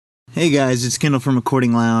Hey guys, it's Kendall from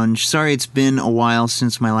Recording Lounge. Sorry it's been a while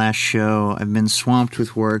since my last show. I've been swamped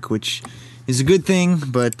with work, which is a good thing,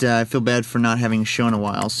 but I feel bad for not having a show in a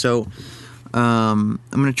while. So I'm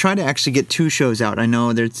going to try to actually get 2 shows out. I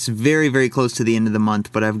know that it's very, very close to the end of the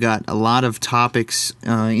month, but I've got a lot of topics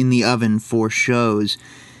in the oven for shows.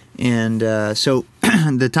 And so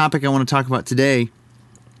the topic I want to talk about today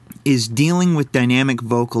is dealing with dynamic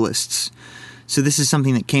vocalists. So this is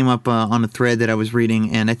something that came up on a thread that I was reading,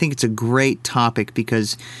 and I think it's a great topic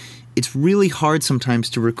because it's really hard sometimes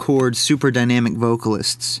to record super dynamic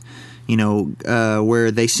vocalists, where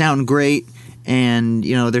they sound great and,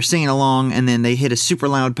 they're singing along and then they hit a super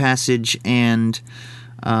loud passage and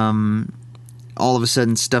all of a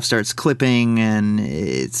sudden stuff starts clipping and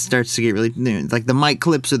it starts to get really, like the mic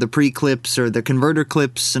clips or the pre-clips or the converter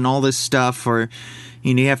clips and all this stuff, or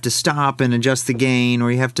you have to stop and adjust the gain,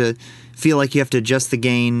 or you have to feel like you have to adjust the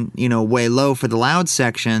gain, way low for the loud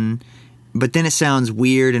section, but then it sounds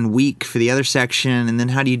weird and weak for the other section, and then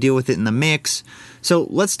how do you deal with it in the mix? So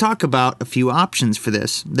let's talk about a few options for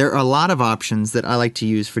this. There are a lot of options that I like to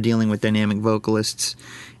use for dealing with dynamic vocalists,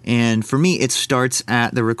 and for me it starts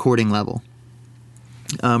at the recording level.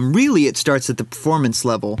 Really it starts at the performance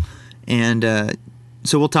level, and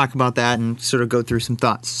so we'll talk about that and sort of go through some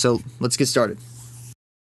thoughts. So let's get started.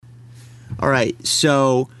 Alright,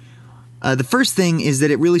 so the first thing is that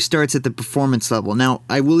it really starts at the performance level. Now,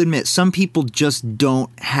 I will admit, some people just don't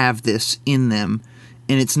have this in them,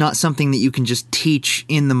 and it's not something that you can just teach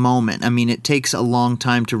in the moment. I mean, it takes a long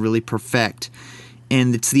time to really perfect,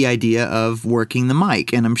 and it's the idea of working the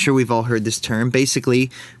mic, and I'm sure we've all heard this term. Basically,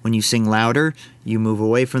 when you sing louder, you move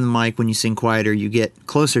away from the mic. When you sing quieter, you get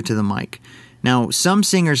closer to the mic. Now, some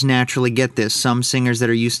singers naturally get this. Some singers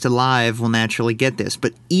that are used to live will naturally get this,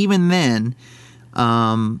 but even then,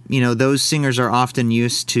 those singers are often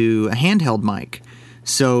used to a handheld mic,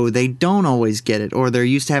 so they don't always get it, or they're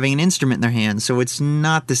used to having an instrument in their hands, so it's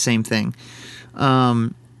not the same thing.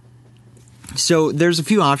 So there's a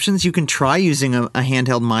few options. You can try using a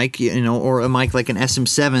handheld mic, or a mic like an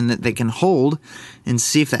SM7 that they can hold and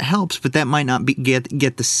see if that helps, but that might not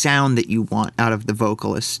get the sound that you want out of the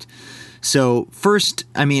vocalist. So first,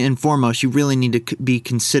 and foremost, you really need to be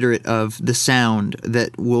considerate of the sound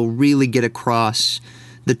that will really get across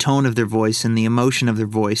the tone of their voice and the emotion of their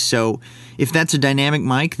voice. So if that's a dynamic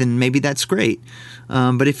mic, then maybe that's great.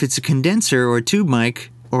 But if it's a condenser or a tube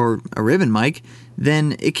mic or a ribbon mic,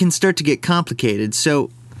 then it can start to get complicated.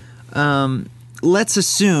 So let's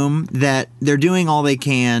assume that they're doing all they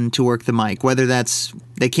can to work the mic, whether that's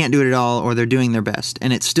they can't do it at all or they're doing their best,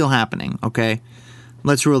 and it's still happening, okay?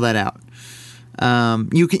 Let's rule that out.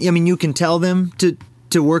 You can tell them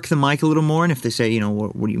to work the mic a little more, and if they say,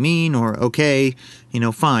 what do you mean, or okay,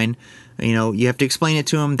 fine, you have to explain it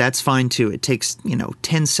to them. That's fine too. It takes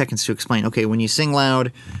 10 seconds to explain. Okay, when you sing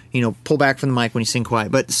loud, pull back from the mic. When you sing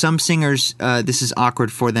quiet, but some singers, this is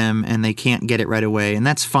awkward for them, and they can't get it right away, and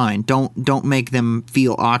that's fine. Don't make them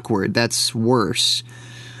feel awkward. That's worse.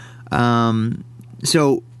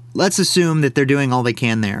 So let's assume that they're doing all they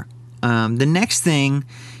can there. The next thing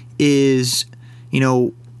is,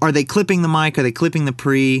 are they clipping the mic? Are they clipping the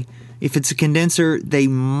pre? If it's a condenser, they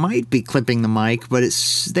might be clipping the mic, but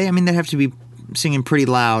they have to be singing pretty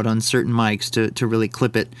loud on certain mics to really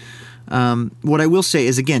clip it. What I will say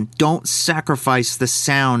is, again, don't sacrifice the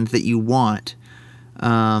sound that you want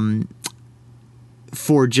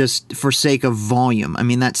for sake of volume.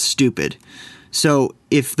 That's stupid. So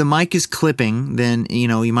if the mic is clipping, then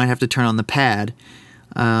you might have to turn on the pad.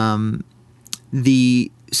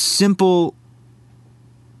 The simple,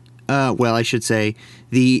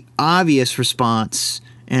 the obvious response,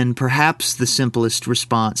 and perhaps the simplest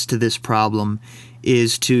response to this problem,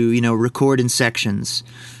 is to, record in sections.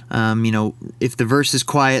 If the verse is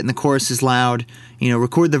quiet and the chorus is loud,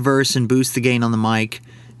 record the verse and boost the gain on the mic,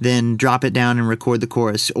 then drop it down and record the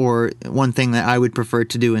chorus. Or one thing that I would prefer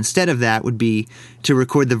to do instead of that would be to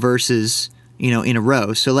record the verses in a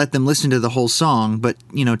row. So let them listen to the whole song, but,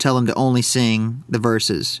 tell them to only sing the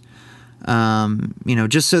verses.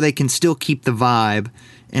 Just so they can still keep the vibe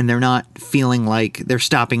and they're not feeling like they're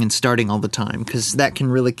stopping and starting all the time, because that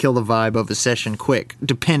can really kill the vibe of a session quick,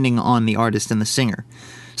 depending on the artist and the singer.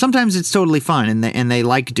 Sometimes it's totally fine and they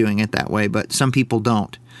like doing it that way, but some people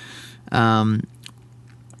don't.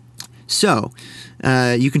 So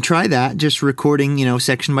you can try that, just recording,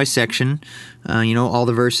 section by section, all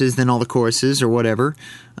the verses, then all the choruses or whatever.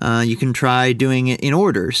 You can try doing it in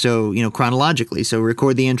order, so, chronologically. So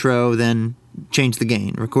record the intro, then change the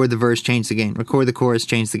gain. Record the verse, change the gain. Record the chorus,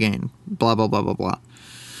 change the gain. Blah, blah, blah, blah, blah.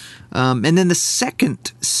 And then the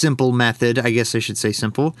second simple method, I guess I should say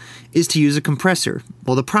simple, is to use a compressor.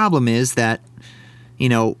 Well, the problem is that,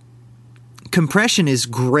 compression is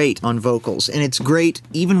great on vocals, and it's great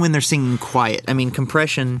even when they're singing quiet. I mean,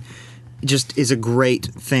 compression just is a great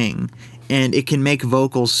thing, and it can make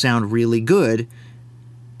vocals sound really good,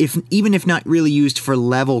 even if not really used for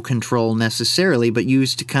level control necessarily, but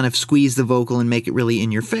used to kind of squeeze the vocal and make it really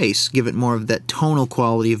in your face, give it more of that tonal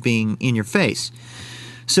quality of being in your face.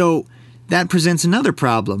 So that presents another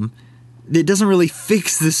problem. It doesn't really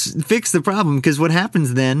fix the problem, because what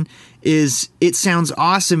happens then is it sounds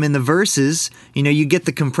awesome in the verses. You get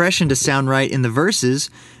the compression to sound right in the verses,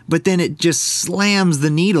 but then it just slams the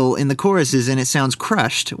needle in the choruses and it sounds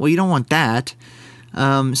crushed. Well, you don't want that.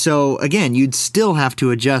 So again, you'd still have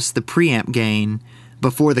to adjust the preamp gain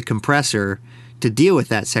before the compressor to deal with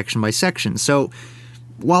that section by section. So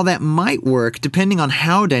while that might work, depending on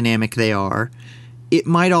how dynamic they are, it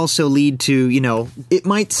might also lead to, it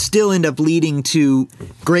might still end up leading to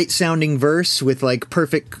great sounding verse with like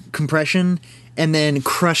perfect compression and then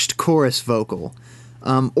crushed chorus vocal.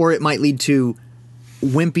 Or it might lead to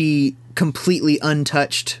wimpy, completely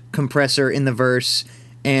untouched compressor in the verse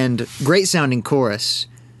and great sounding chorus.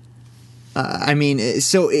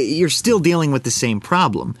 So you're still dealing with the same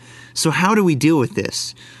problem. So how do we deal with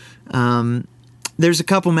this? There's a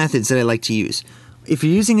couple methods that I like to use. If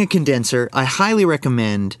you're using a condenser, I highly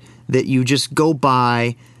recommend that you just go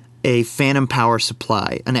buy a phantom power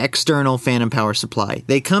supply, an external phantom power supply.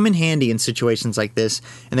 They come in handy in situations like this,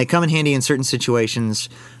 and they come in handy in certain situations.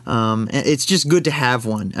 It's just good to have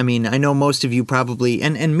one. I mean, I know most of you probably,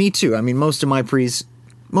 and me too. I mean, most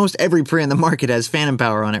every pre on the market has phantom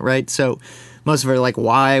power on it, right? So most of it are like,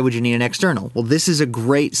 why would you need an external? Well, this is a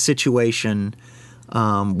great situation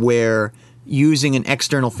where using an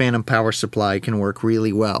external phantom power supply can work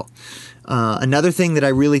really well. Another thing that I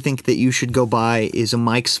really think that you should go buy is a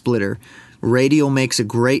mic splitter. Radial makes a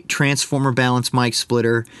great transformer balance mic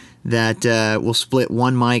splitter that will split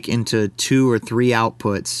one mic into 2 or 3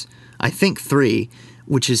 outputs. I think 3,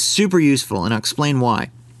 which is super useful, and I'll explain why.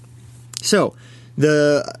 So,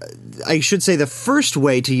 I should say the first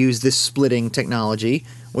way to use this splitting technology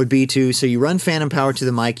would be so you run phantom power to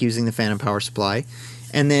the mic using the phantom power supply,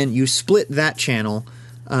 and then you split that channel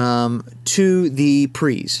to the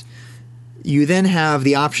pre's. You then have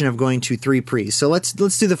the option of going to 3 pre's. So let's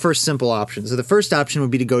do the first simple option. So the first option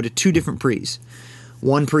would be to go to 2 different pre's.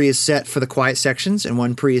 One pre is set for the quiet sections, and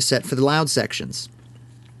one pre is set for the loud sections.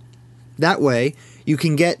 That way, you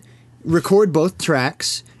can record both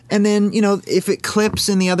tracks, and then, if it clips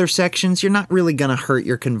in the other sections, you're not really going to hurt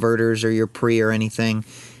your converters or your pre or anything.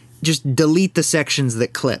 Just delete the sections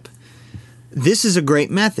that clip. This is a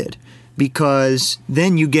great method because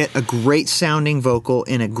then you get a great sounding vocal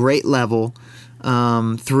in a great level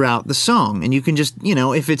throughout the song. And you can just,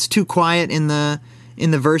 if it's too quiet in the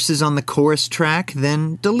verses on the chorus track,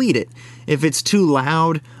 then delete it. If it's too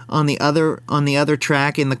loud on the other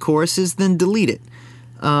track in the choruses, then delete it.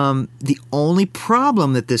 The only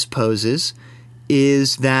problem that this poses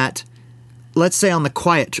is that, let's say on the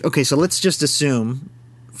quiet, okay, so let's just assume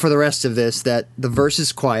for the rest of this that the verse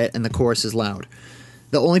is quiet and the chorus is loud.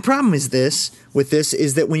 The only problem is with this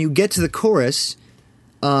is that when you get to the chorus,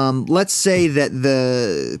 let's say that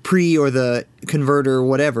the pre or the converter or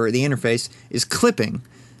whatever, the interface, is clipping.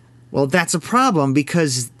 Well, that's a problem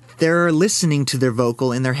because they're listening to their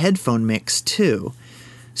vocal in their headphone mix too.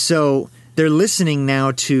 So they're listening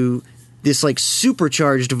now to this like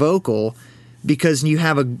supercharged vocal because you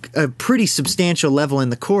have a pretty substantial level in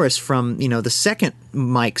the chorus from, the second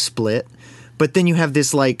mic split, but then you have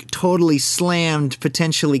this like totally slammed,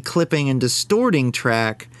 potentially clipping and distorting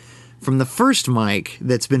track from the first mic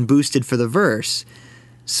that's been boosted for the verse.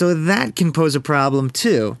 So that can pose a problem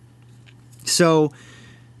too. So,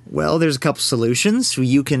 well, there's a couple solutions.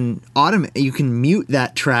 You can mute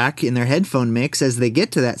that track in their headphone mix as they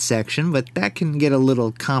get to that section, but that can get a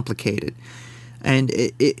little complicated. And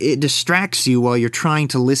it distracts you while you're trying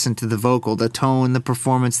to listen to the vocal, the tone, the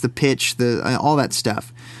performance, the pitch, all that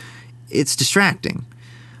stuff. It's distracting.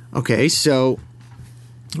 Okay, so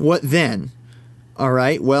what then? All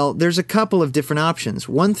right, well, there's a couple of different options.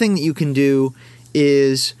 One thing that you can do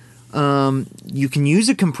is you can use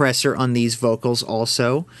a compressor on these vocals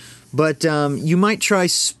also, but you might try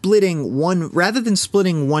splitting rather than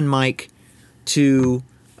splitting one mic to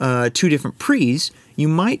 2 different pre's, you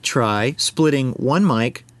might try splitting one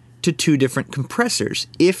mic to 2 different compressors,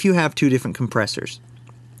 if you have 2 different compressors.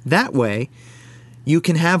 That way, you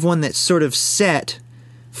can have one that's sort of set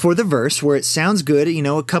for the verse where it sounds good,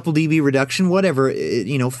 a couple dB reduction, whatever, 5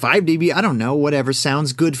 dB, I don't know, whatever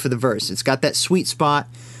sounds good for the verse. It's got that sweet spot.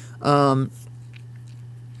 And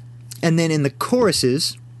then in the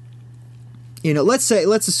choruses, let's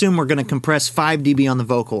assume we're going to compress 5 dB on the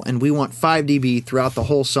vocal, and we want 5 dB throughout the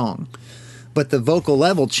whole song. But the vocal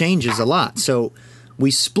level changes a lot, so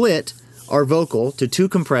we split our vocal to 2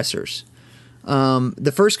 compressors.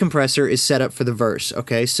 The first compressor is set up for the verse,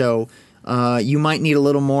 okay? So you might need a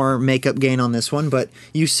little more makeup gain on this one, but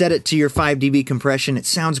you set it to your 5 dB compression. It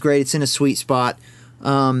sounds great. It's in a sweet spot.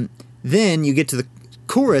 Then you get to the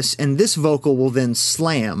chorus, and this vocal will then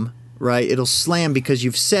slam, right? It'll slam because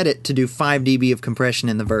you've set it to do 5 dB of compression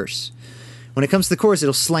in the verse. When it comes to the chorus,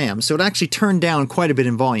 it'll slam. So it actually turned down quite a bit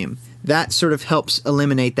in volume. That sort of helps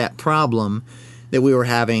eliminate that problem that we were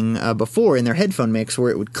having before in their headphone mix where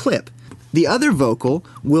it would clip. The other vocal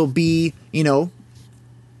will be,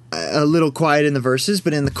 a little quiet in the verses,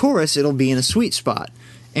 but in the chorus, it'll be in a sweet spot.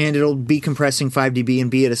 And it'll be compressing 5 dB and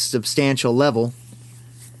be at a substantial level,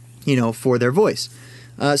 for their voice.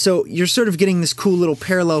 So you're sort of getting this cool little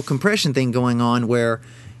parallel compression thing going on where,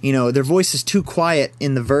 their voice is too quiet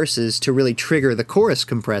in the verses to really trigger the chorus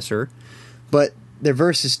compressor, but their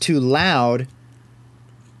verse is too loud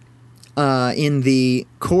in the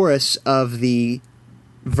chorus of the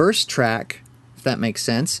verse track, if that makes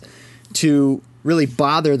sense, to really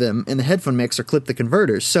bother them in the headphone mix or clip the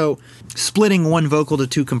converters. So splitting one vocal to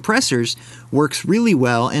 2 compressors works really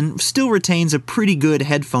well and still retains a pretty good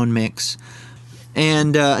headphone mix.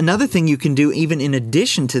 And another thing you can do, even in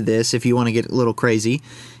addition to this, if you want to get a little crazy,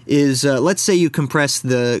 is let's say you compress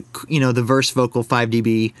the verse vocal 5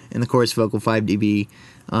 dB and the chorus vocal 5 dB,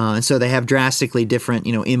 and so they have drastically different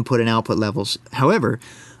input and output levels. However,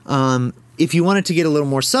 if you wanted to get a little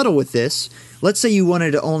more subtle with this, let's say you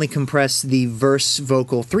wanted to only compress the verse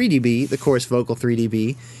vocal 3 dB, the chorus vocal 3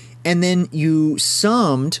 dB, and then you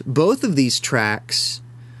summed both of these tracks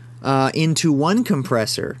into one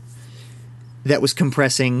compressor that was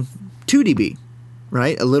compressing 2 dB,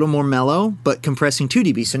 right? A little more mellow, but compressing 2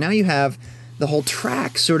 dB. So now you have the whole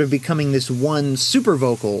track sort of becoming this one super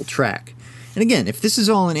vocal track. And again, if this is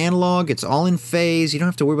all in analog, it's all in phase, you don't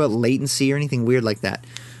have to worry about latency or anything weird like that.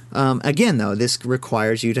 Again, though, this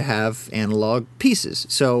requires you to have analog pieces.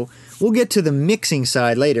 So we'll get to the mixing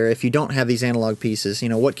side later. If you don't have these analog pieces,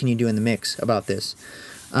 what can you do in the mix about this?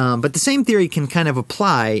 But the same theory can kind of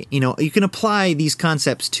apply, you can apply these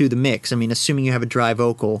concepts to the mix. I mean, assuming you have a dry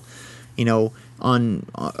vocal, on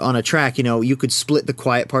a track, you could split the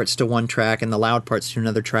quiet parts to one track and the loud parts to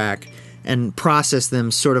another track and process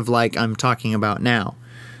them sort of like I'm talking about now.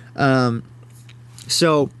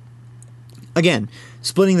 So, again,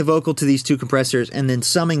 splitting the vocal to these 2 compressors and then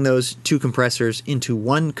summing those 2 compressors into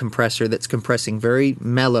one compressor that's compressing very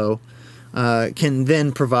mellow can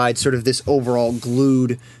then provide sort of this overall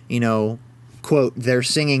glued, quote, they're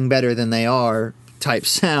singing better than they are type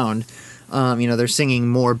sound. They're singing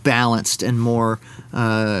more balanced and more,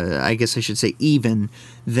 I guess I should say, even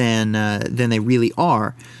than they really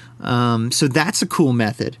are. So that's a cool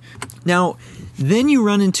method. Now, then you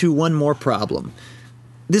run into one more problem.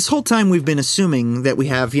 This whole time we've been assuming that we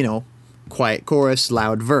have, quiet chorus,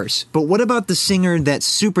 loud verse. But what about the singer that's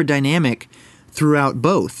super dynamic throughout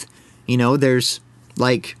both? There's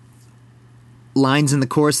like lines in the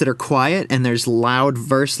chorus that are quiet, and there's loud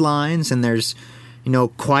verse lines, and there's,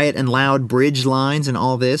 quiet and loud bridge lines and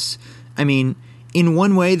all this. I mean, in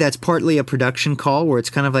one way, that's partly a production call where it's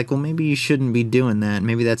kind of like, well, maybe you shouldn't be doing that.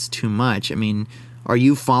 Maybe that's too much. I mean, are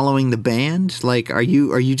you following the band? Like, are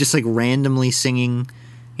you just like randomly singing,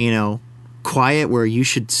 quiet where you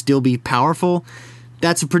should still be powerful?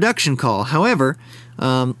 That's a production call. However,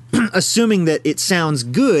 assuming that it sounds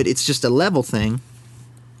good, it's just a level thing.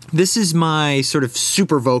 This is my sort of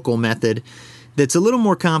super vocal method that's a little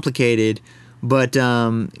more complicated, but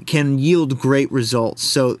can yield great results.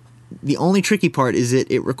 So the only tricky part is that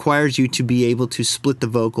it requires you to be able to split the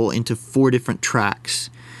vocal into 4 different tracks.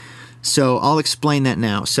 So I'll explain that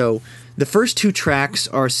now. So the first 2 tracks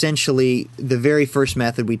are essentially the very first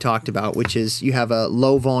method we talked about, which is you have a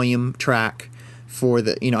low volume track for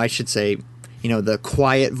the, the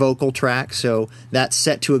quiet vocal track. So that's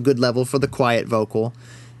set to a good level for the quiet vocal,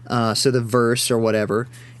 so the verse or whatever.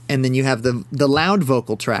 And then you have the loud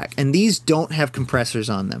vocal track, and these don't have compressors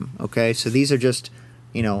on them. Okay, so these are just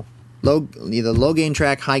either low gain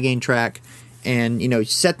track, high gain track, and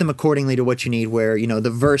set them accordingly to what you need. Where the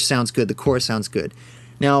verse sounds good, the chorus sounds good.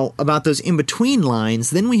 Now about those in between lines,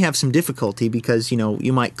 then we have some difficulty because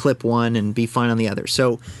you might clip one and be fine on the other.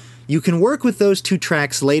 So you can work with those 2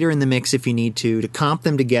 tracks later in the mix if you need to comp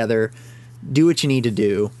them together, do what you need to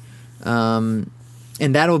do,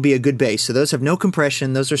 and that'll be a good base. So those have no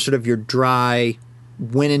compression. Those are sort of your dry,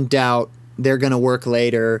 when in doubt, they're going to work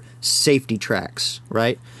later, safety tracks,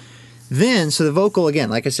 right? Then, so the vocal, again,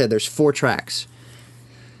 like I said, there's 4 tracks.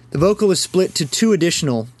 The vocal is split to 2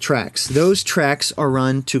 additional tracks. Those tracks are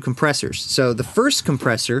run to compressors. So the first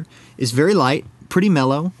compressor is very light, pretty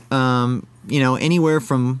mellow, anywhere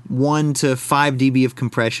from 1 to 5 dB of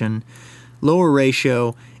compression, lower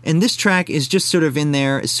ratio, and this track is just sort of in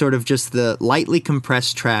there as sort of just the lightly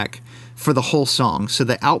compressed track for the whole song. So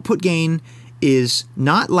the output gain is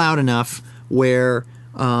not loud enough where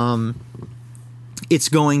it's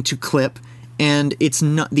going to clip, and it's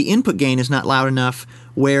not, the input gain is not loud enough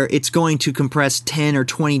where it's going to compress 10 or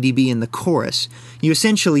 20 dB in the chorus. You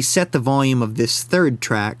essentially set the volume of this third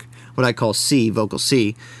track, what I call C, vocal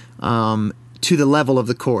C, to the level of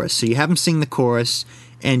the chorus. So you have them sing the chorus,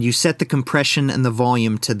 and you set the compression and the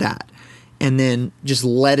volume to that. And then just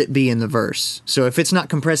let it be in the verse. So if it's not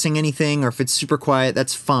compressing anything, or if it's super quiet,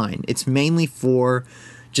 that's fine. It's mainly for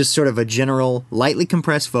just sort of a general lightly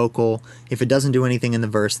compressed vocal. If it doesn't do anything in the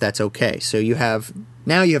verse, that's okay. So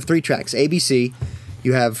now you have 3 tracks, A, B, C.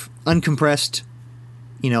 You have uncompressed,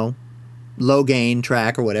 low gain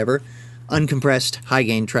track or whatever, uncompressed high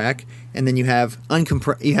gain track, and then you have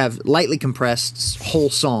lightly compressed whole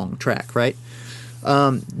song track, right?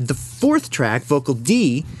 The 4th track, vocal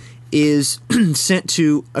D, is sent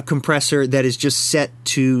to a compressor that is just set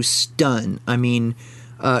to stun. I mean,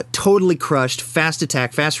 totally crushed, fast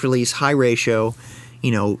attack, fast release, high ratio,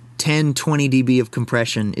 10, 20 dB of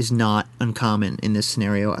compression is not uncommon in this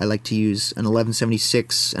scenario. I like to use an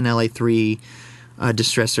 1176, an LA3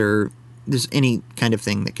 distressor. There's any kind of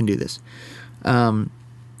thing that can do this.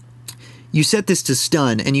 You set this to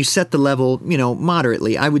stun, and you set the level,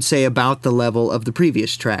 moderately. I would say about the level of the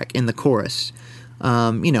previous track in the chorus.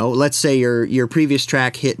 Let's say your previous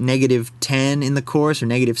track hit -10 in the chorus or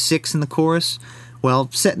 -6 in the chorus. Well,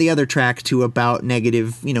 set the other track to about maybe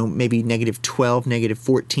 -12,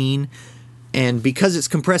 -14. And because it's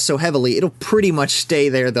compressed so heavily, it'll pretty much stay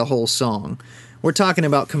there the whole song. We're talking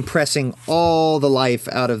about compressing all the life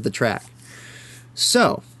out of the track.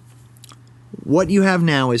 So, what you have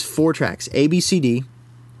now is 4 tracks, A, B, C, D,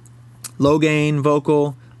 low gain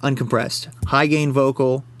vocal, uncompressed, high gain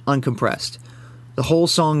vocal, uncompressed, the whole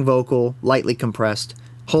song vocal, lightly compressed,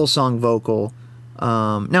 whole song vocal.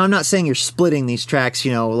 Now, I'm not saying you're splitting these tracks,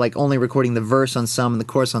 like only recording the verse on some and the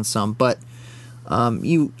chorus on some, but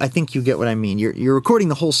I think you get what I mean. You're recording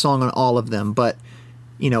the whole song on all of them, but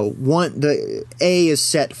the A is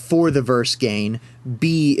set for the verse gain,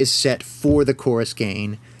 B is set for the chorus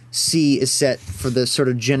gain, C is set for the sort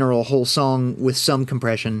of general whole song with some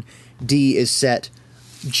compression, D is set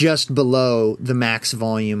just below the max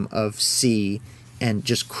volume of C and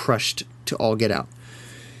just crushed to all get out.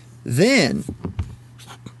 Then,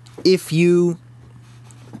 if you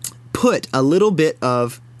put a little bit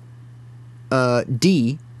of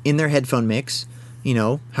D in their headphone mix,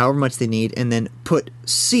 however much they need, and then put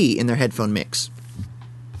C in their headphone mix,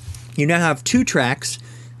 you now have 2 tracks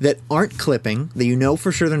that aren't clipping, that you know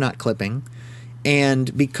for sure they're not clipping,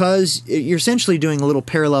 and because you're essentially doing a little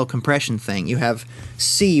parallel compression thing, you have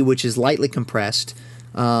C, which is lightly compressed,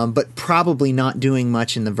 but probably not doing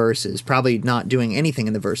much in the verses, probably not doing anything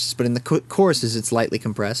in the verses, but in the choruses it's lightly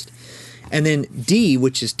compressed. And then D,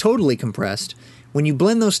 which is totally compressed. When you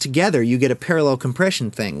blend those together, you get a parallel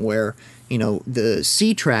compression thing where, the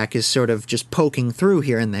C track is sort of just poking through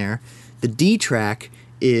here and there. The D track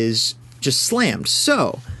is just slammed.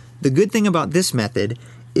 So, the good thing about this method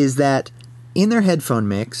is that in their headphone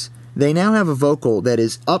mix, they now have a vocal that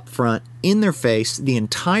is up front, in their face, the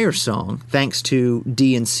entire song, thanks to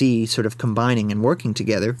D and C sort of combining and working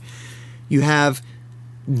together. You have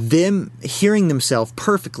them hearing themselves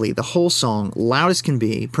perfectly, the whole song, loud as can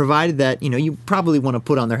be, provided that, you probably want to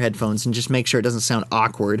put on their headphones and just make sure it doesn't sound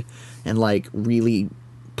awkward and, really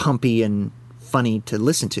pumpy and funny to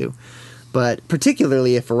listen to. But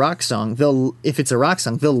particularly if it's a rock song,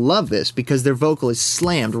 they'll love this because their vocal is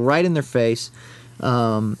slammed right in their face.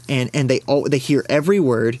 And they hear every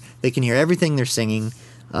word, they can hear everything they're singing.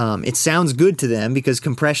 It sounds good to them because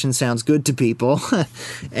compression sounds good to people,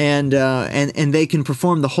 and they can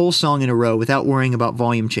perform the whole song in a row without worrying about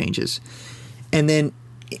volume changes. And then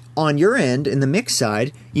on your end, in the mix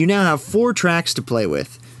side, you now have 4 tracks to play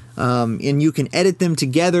with. And you can edit them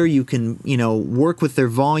together. You can, work with their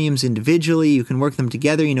volumes individually. You can work them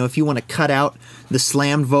together. If you want to cut out the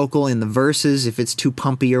slammed vocal in the verses, if it's too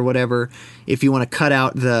pumpy or whatever. If you want to cut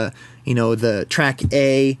out the track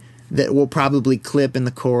A that will probably clip in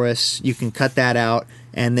the chorus, you can cut that out.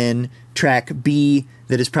 And then track B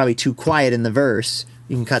that is probably too quiet in the verse,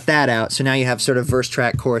 you can cut that out. So now you have sort of verse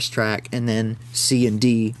track, chorus track, and then C and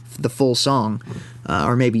D, the full song.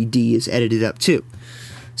 Or maybe D is edited up too.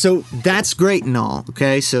 So that's great and all,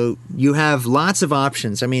 okay? So you have lots of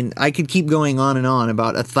options. I mean, I could keep going on and on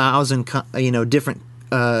about 1,000, different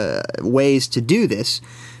ways to do this,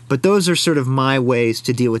 but those are sort of my ways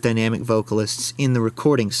to deal with dynamic vocalists in the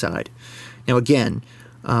recording side. Now, again,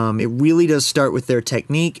 it really does start with their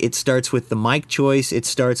technique. It starts with the mic choice. It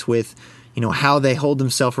starts with, how they hold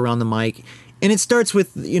themselves around the mic. And it starts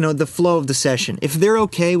with, the flow of the session. If they're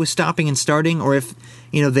okay with stopping and starting, or if,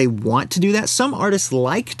 they want to do that. Some artists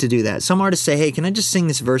like to do that. Some artists say, hey, can I just sing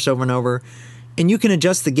this verse over and over? And you can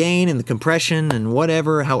adjust the gain and the compression and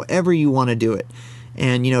whatever, however you want to do it.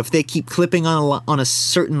 And, if they keep clipping on a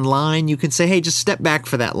certain line, you can say, hey, just step back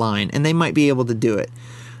for that line. And they might be able to do it.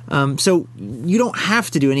 So you don't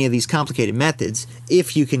have to do any of these complicated methods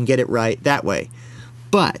if you can get it right that way.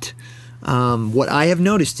 But what I have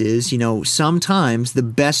noticed is, sometimes the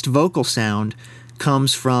best vocal sound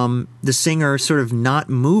comes from the singer sort of not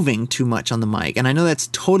moving too much on the mic. And I know that's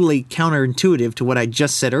totally counterintuitive to what I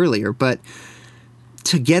just said earlier, but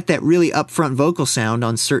to get that really upfront vocal sound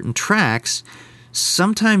on certain tracks,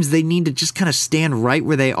 sometimes they need to just kind of stand right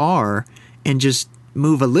where they are and just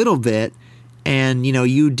move a little bit, and,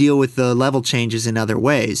 you deal with the level changes in other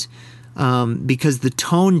ways. Because the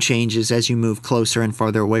tone changes as you move closer and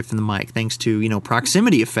farther away from the mic, thanks to,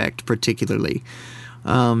 proximity effect particularly.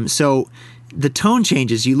 So the tone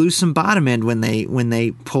changes. You lose some bottom end when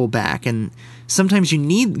they pull back, and sometimes you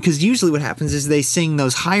need, because usually what happens is they sing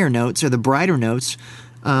those higher notes or the brighter notes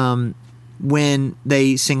when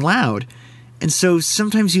they sing loud. And so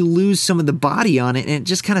sometimes you lose some of the body on it, and it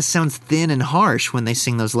just kind of sounds thin and harsh when they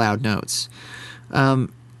sing those loud notes.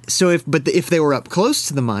 So if they were up close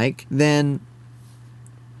to the mic, then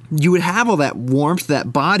you would have all that warmth,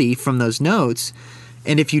 that body from those notes,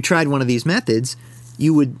 and if you tried one of these methods,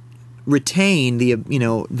 you would retain the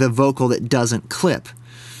vocal that doesn't clip.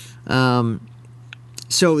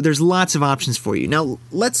 So there's lots of options for you. Now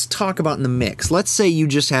let's talk about in the mix. Let's say you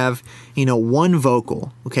just have one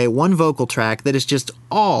vocal, okay, one vocal track that is just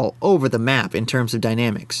all over the map in terms of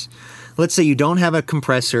dynamics. Let's say you don't have a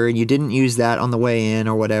compressor and you didn't use that on the way in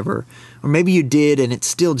or whatever. Or maybe you did and it's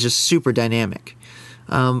still just super dynamic.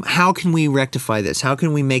 How can we rectify this? How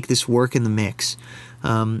can we make this work in the mix?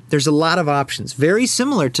 There's a lot of options, very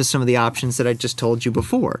similar to some of the options that I just told you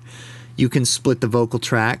before. You can split the vocal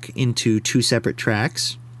track into two separate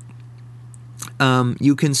tracks.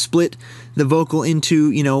 You can split the vocal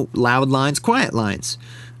into, loud lines, quiet lines,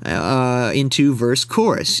 into verse,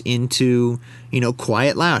 chorus, into,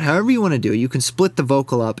 quiet, loud. However you want to do it, you can split the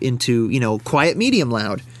vocal up into, quiet, medium,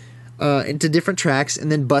 loud, into different tracks,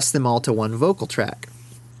 and then bust them all to one vocal track.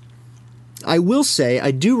 I will say,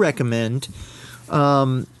 I do recommend,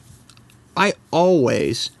 I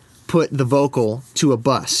always put the vocal to a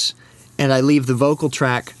bus, and I leave the vocal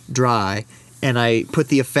track dry, and I put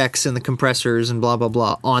the effects and the compressors and blah, blah,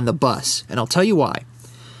 blah on the bus. And I'll tell you why.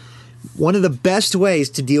 One of the best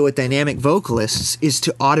ways to deal with dynamic vocalists is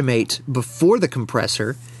to automate before the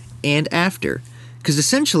compressor and after. Because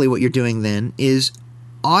essentially what you're doing then is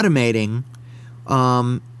automating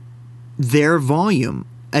their volume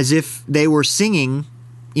as if they were singing,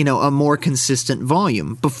 a more consistent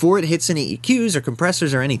volume before it hits any EQs or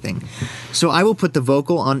compressors or anything. So I will put the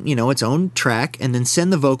vocal on, its own track and then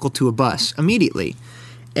send the vocal to a bus immediately.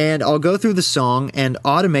 And I'll go through the song and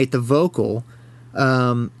automate the vocal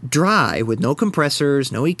dry with no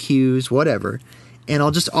compressors, no EQs, whatever. And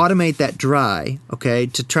I'll just automate that dry, okay,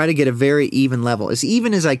 to try to get a very even level, as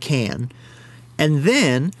even as I can. And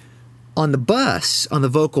then on the bus, on the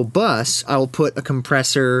vocal bus, I'll put a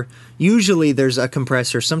compressor. Usually there's a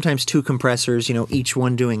compressor, sometimes two compressors, each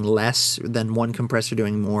one doing less than one compressor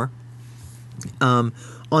doing more. On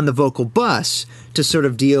the vocal bus to sort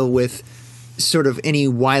of deal with sort of any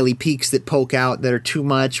wily peaks that poke out that are too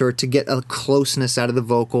much, or to get a closeness out of the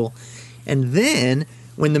vocal. And then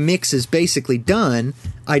when the mix is basically done,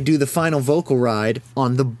 I do the final vocal ride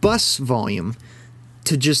on the bus volume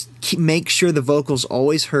to just make sure the vocal's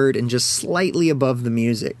always heard and just slightly above the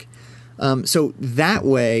music. So that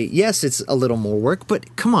way, yes, it's a little more work,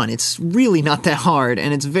 but come on, it's really not that hard,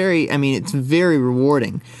 and it's very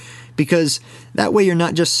rewarding, because that way you're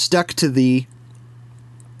not just stuck to the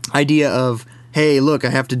idea of, hey, look, I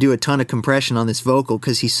have to do a ton of compression on this vocal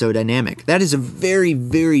because he's so dynamic. That is a very,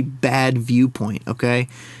 very bad viewpoint, okay?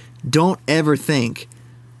 Don't ever think,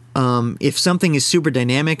 if something is super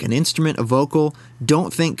dynamic, an instrument, a vocal,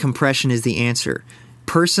 don't think compression is the answer.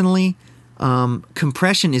 Personally,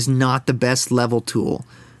 compression is not the best level tool.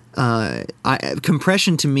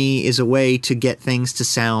 Compression to me is a way to get things to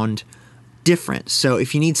sound different. So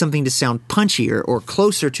if you need something to sound punchier or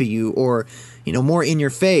closer to you, or more in your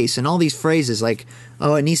face, and all these phrases like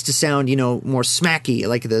oh, it needs to sound, more smacky,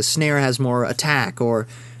 like the snare has more attack, or,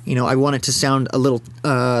 I want it to sound a little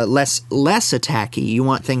less attacky. You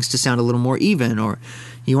want things to sound a little more even, or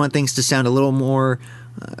you want things to sound a little more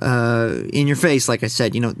in your face, like I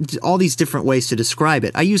said, all these different ways to describe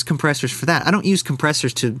it. I use compressors for that. I don't use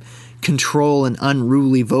compressors to control an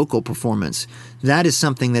unruly vocal performance. That is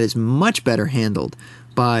something that is much better handled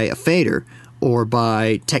by a fader, or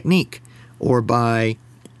by technique, or by,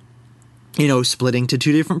 splitting to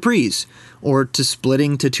two different pre's, or to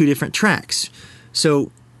splitting to two different tracks.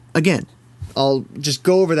 So, again, I'll just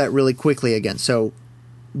go over that really quickly again. So,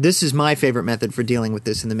 this is my favorite method for dealing with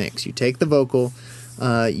this in the mix. You take the vocal,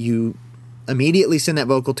 you immediately send that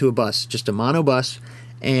vocal to a bus, just a mono bus,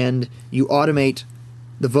 and you automate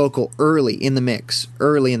the vocal early in the mix.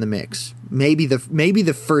 Maybe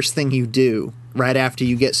the first thing you do right after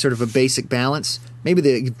you get sort of a basic balance, maybe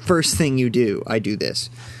the first thing you do, I do this.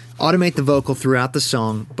 Automate the vocal throughout the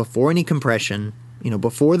song before any compression,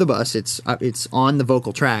 before the bus, it's on the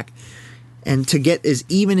vocal track, and to get as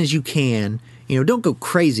even as you can, don't go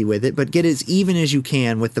crazy with it, but get as even as you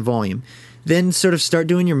can with the volume. Then sort of start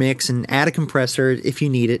doing your mix and add a compressor if you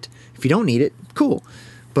need it. If you don't need it, cool.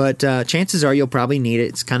 But chances are you'll probably need it.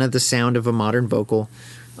 It's kind of the sound of a modern vocal.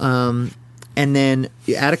 And then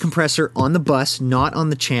you add a compressor on the bus, not on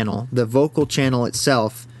the channel. The vocal channel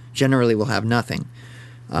itself generally will have nothing.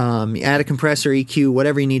 You add a compressor, EQ,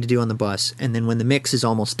 whatever you need to do on the bus. And then when the mix is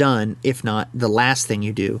almost done, if not the last thing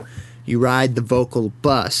you do, you ride the vocal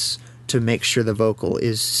bus to make sure the vocal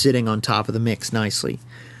is sitting on top of the mix nicely.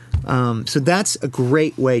 So that's a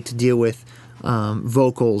great way to deal with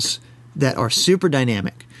vocals that are super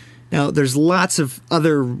dynamic. Now, there's lots of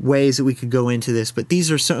other ways that we could go into this, but these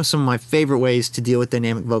are some of my favorite ways to deal with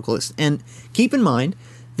dynamic vocalists. And keep in mind,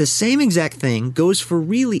 the same exact thing goes for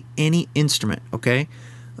really any instrument, okay?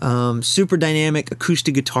 Super dynamic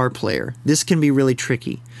acoustic guitar player. This can be really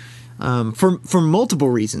tricky for multiple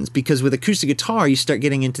reasons, because with acoustic guitar, you start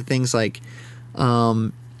getting into things like,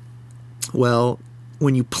 when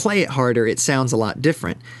you play it harder, it sounds a lot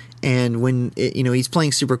different. And when he's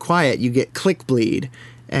playing super quiet, you get click bleed,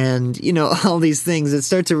 and all these things. It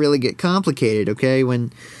starts to really get complicated. Okay,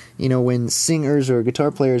 when singers or guitar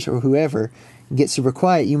players or whoever get super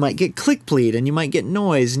quiet, you might get click bleed, and you might get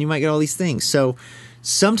noise, and you might get all these things. So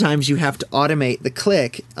sometimes you have to automate the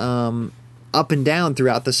click up and down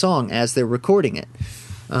throughout the song as they're recording it,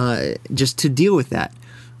 just to deal with that.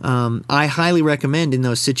 I highly recommend in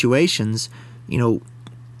those situations.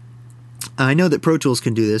 I know that Pro Tools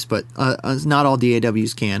can do this, but not all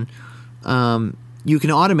DAWs can. You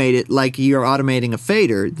can automate it like you're automating a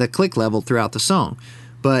fader, the click level throughout the song.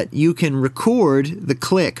 But you can record the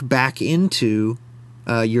click back into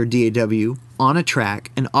your DAW on a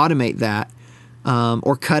track and automate that,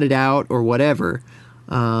 or cut it out or whatever.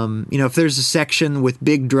 If there's a section with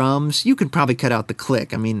big drums, you could probably cut out the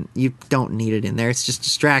click. I mean, you don't need it in there. It's just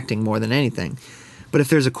distracting more than anything. But if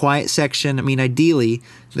there's a quiet section, ideally,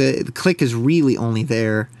 the click is really only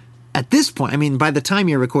there at this point. By the time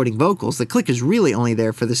you're recording vocals, the click is really only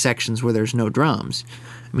there for the sections where there's no drums.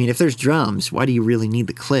 If there's drums, why do you really need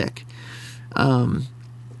the click?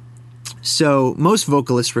 So most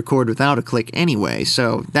vocalists record without a click anyway,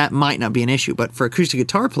 so that might not be an issue. But for acoustic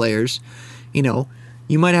guitar players, you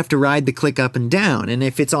might have to ride the click up and down. And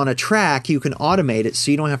if it's on a track, you can automate it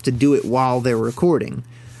so you don't have to do it while they're recording.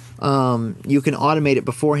 You can automate it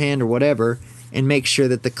beforehand or whatever, and make sure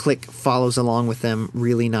that the click follows along with them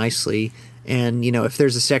really nicely. And, if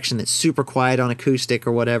there's a section that's super quiet on acoustic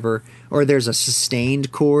or whatever, or there's a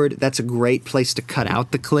sustained chord, that's a great place to cut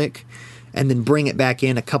out the click and then bring it back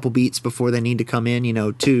in a couple beats before they need to come in,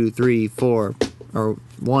 2, 3, 4, or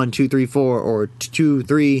 1, 2, 3, 4, or 2,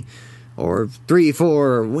 3, or 3,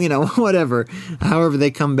 4, or, whatever, however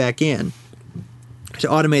they come back in, to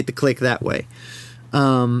automate the click that way.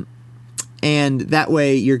 And that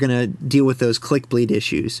way you're going to deal with those click bleed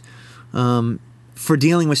issues. For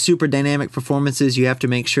dealing with super dynamic performances, you have to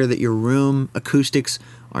make sure that your room acoustics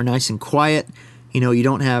are nice and quiet. You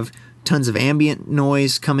don't have tons of ambient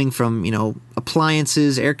noise coming from,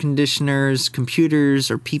 appliances, air conditioners, computers,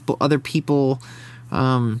 or other people.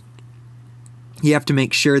 You have to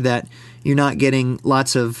make sure that you're not getting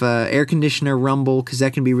lots of air conditioner rumble, because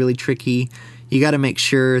that can be really tricky. You got to make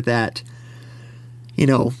sure that,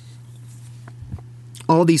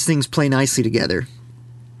 all these things play nicely together.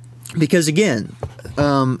 Because again,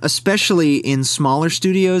 especially in smaller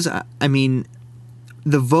studios,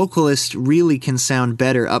 the vocalist really can sound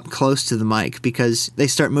better up close to the mic, because they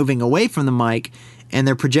start moving away from the mic and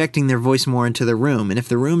they're projecting their voice more into the room. And if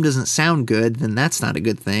the room doesn't sound good, then that's not a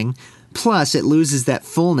good thing. Plus, it loses that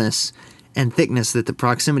fullness and thickness that the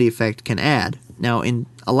proximity effect can add. Now, in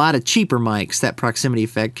a lot of cheaper mics, that proximity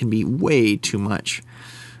effect can be way too much.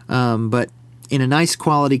 But in a nice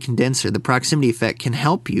quality condenser, the proximity effect can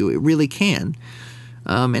help you. It really can.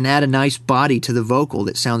 And add a nice body to the vocal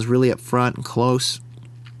that sounds really up front and close.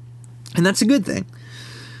 And that's a good thing.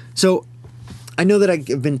 So, I know that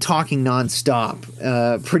I've been talking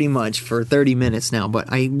nonstop pretty much for 30 minutes now,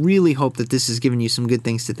 but I really hope that this has given you some good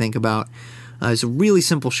things to think about. It's a really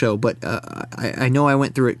simple show, but I know I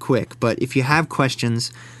went through it quick. But if you have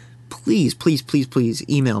questions, please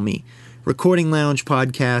email me.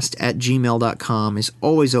 recordingloungepodcast@gmail.com is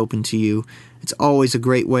always open to you. It's always a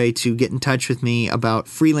great way to get in touch with me about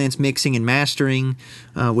freelance mixing and mastering,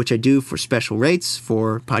 which I do for special rates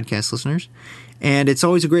for podcast listeners. And it's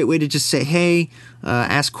always a great way to just say, hey,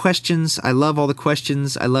 ask questions. I love all the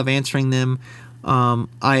questions. I love answering them.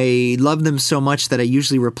 I love them so much that I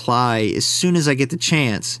usually reply as soon as I get the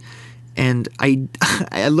chance. And I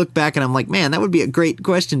look back and I'm like, man, that would be a great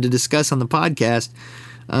question to discuss on the podcast.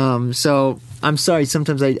 So I'm sorry.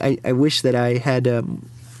 Sometimes I wish that I had a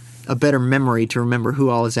better memory to remember who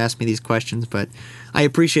all has asked me these questions, but I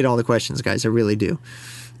appreciate all the questions, guys. I really do.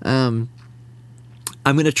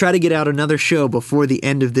 I'm going to try to get out another show before the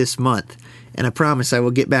end of this month, and I promise I will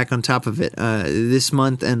get back on top of it. This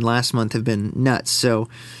month and last month have been nuts, so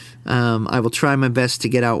I will try my best to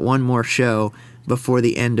get out one more show before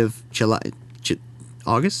the end of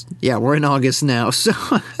August? Yeah, we're in August now, so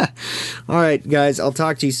all right, guys, I'll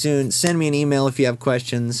talk to you soon. Send me an email if you have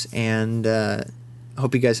questions, and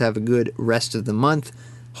hope you guys have a good rest of the month.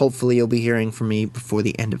 Hopefully you'll be hearing from me before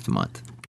the end of the month.